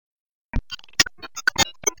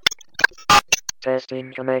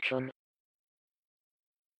Testing connection.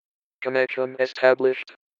 Connection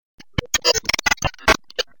established.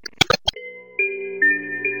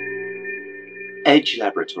 Edge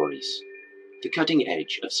Laboratories, the cutting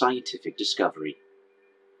edge of scientific discovery.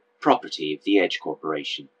 Property of the Edge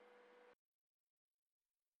Corporation.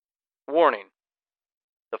 Warning.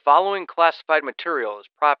 The following classified material is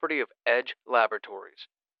property of Edge Laboratories.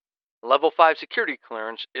 Level 5 security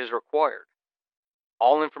clearance is required.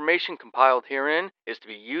 All information compiled herein is to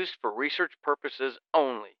be used for research purposes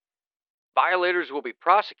only. Violators will be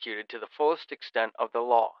prosecuted to the fullest extent of the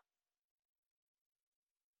law.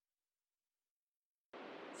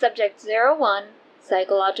 Subject 01,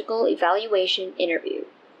 Psychological Evaluation Interview.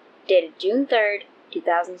 Dated June 3rd,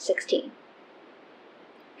 2016.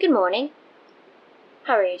 Good morning.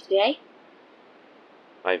 How are you today?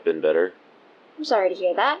 I've been better. I'm sorry to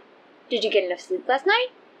hear that. Did you get enough sleep last night?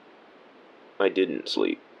 I didn't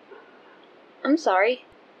sleep. I'm sorry.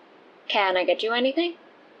 Can I get you anything?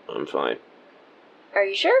 I'm fine. Are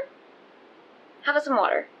you sure? How about some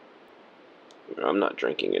water? I'm not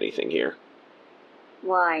drinking anything here.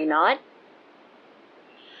 Why not?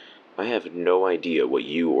 I have no idea what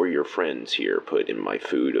you or your friends here put in my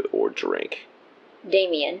food or drink.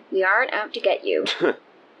 Damien, we aren't out to get you.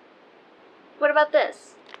 What about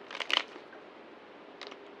this?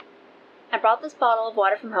 I brought this bottle of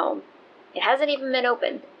water from home. It hasn't even been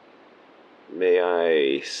opened. May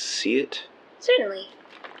I see it? Certainly.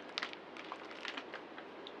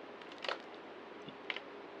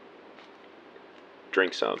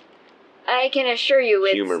 Drink some. I can assure you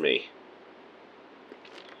it's... Humor me.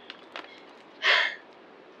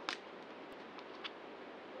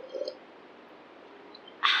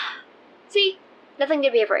 See? Nothing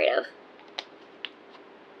to be afraid of.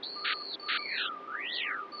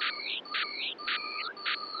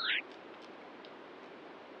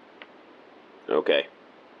 Okay.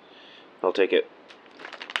 I'll take it.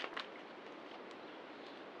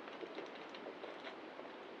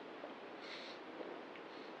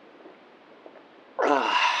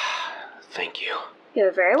 Thank you.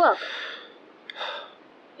 You're very welcome.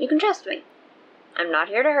 You can trust me. I'm not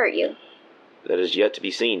here to hurt you. That is yet to be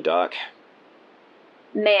seen, Doc.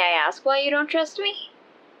 May I ask why you don't trust me?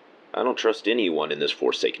 I don't trust anyone in this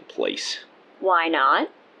forsaken place. Why not?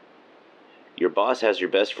 Your boss has your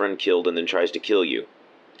best friend killed and then tries to kill you.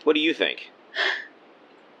 What do you think?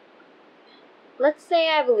 Let's say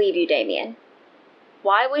I believe you, Damien.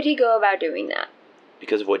 Why would he go about doing that?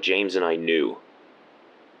 Because of what James and I knew.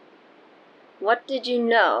 What did you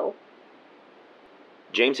know?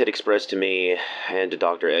 James had expressed to me and to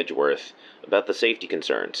Dr. Edgeworth about the safety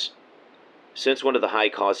concerns. Since one of the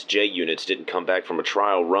high-cost J units didn't come back from a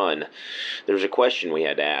trial run, there was a question we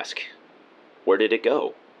had to ask. Where did it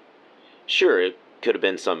go? Sure, it could have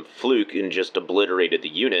been some fluke and just obliterated the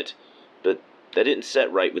unit, but that didn't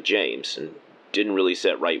set right with James, and didn't really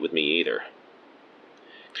set right with me either.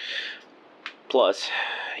 Plus,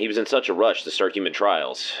 he was in such a rush to start human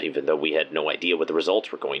trials, even though we had no idea what the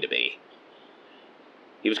results were going to be.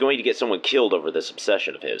 He was going to get someone killed over this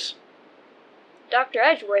obsession of his. Dr.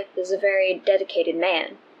 Edgeworth is a very dedicated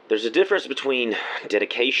man. There's a difference between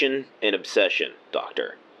dedication and obsession,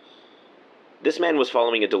 Doctor. This man was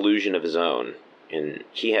following a delusion of his own, and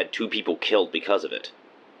he had 2 people killed because of it.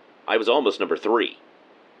 I was almost number 3.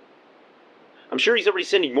 I'm sure he's already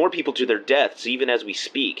sending more people to their deaths, even as we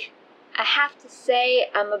speak. I have to say,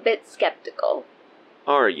 I'm a bit skeptical.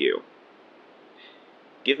 Are you?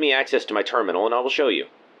 Give me access to my terminal and I will show you.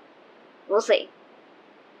 We'll see.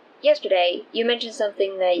 Yesterday, you mentioned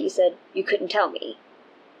something that you said you couldn't tell me.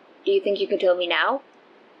 Do you think you can tell me now?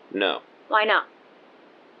 No. Why not?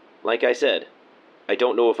 Like I said, I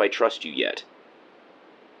don't know if I trust you yet.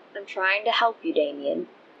 I'm trying to help you, Damien.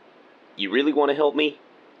 You really want to help me?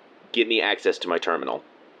 Give me access to my terminal.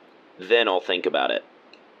 Then I'll think about it.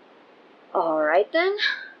 Alright then.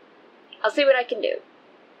 I'll see what I can do.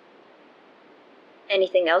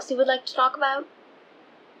 Anything else you would like to talk about?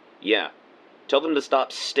 Yeah. Tell them to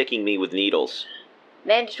stop sticking me with needles.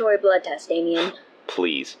 Mandatory blood test, Damien.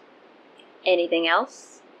 Please. Anything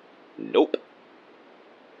else? Nope.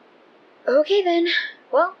 Okay then.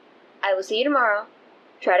 Well, I will see you tomorrow.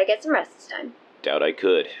 Try to get some rest this time. Doubt I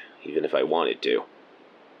could, even if I wanted to.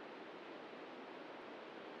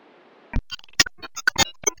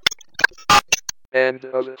 End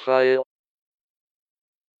of file.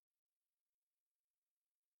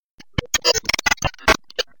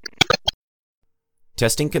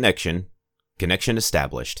 Testing connection. Connection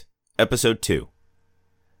established. Episode 2.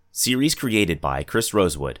 Series created by Chris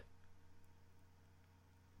Rosewood.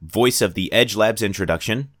 Voice of the Edge Labs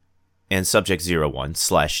introduction, and Subject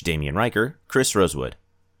 01/Damian Riker, Chris Rosewood.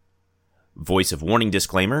 Voice of Warning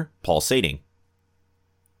Disclaimer, Paul Sading.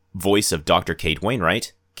 Voice of Dr. Kate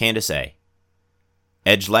Wainwright, Candace A.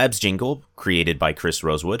 Edge Labs jingle, created by Chris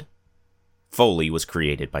Rosewood. Foley was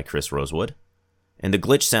created by Chris Rosewood. And the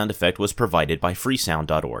glitch sound effect was provided by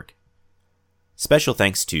freesound.org. Special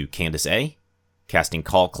thanks to Candace A.,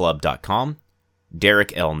 CastingCallClub.com,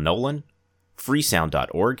 Derek L. Nolan,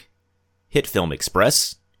 freesound.org,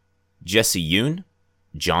 Hjfmxtt, Jesse Yoon,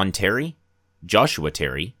 John Terry, Joshua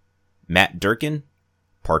Terry, Matt Durkin,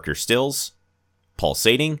 Parker Stills, Paul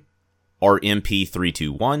Sading,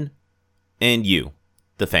 RMP321, and you,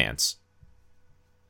 the fans.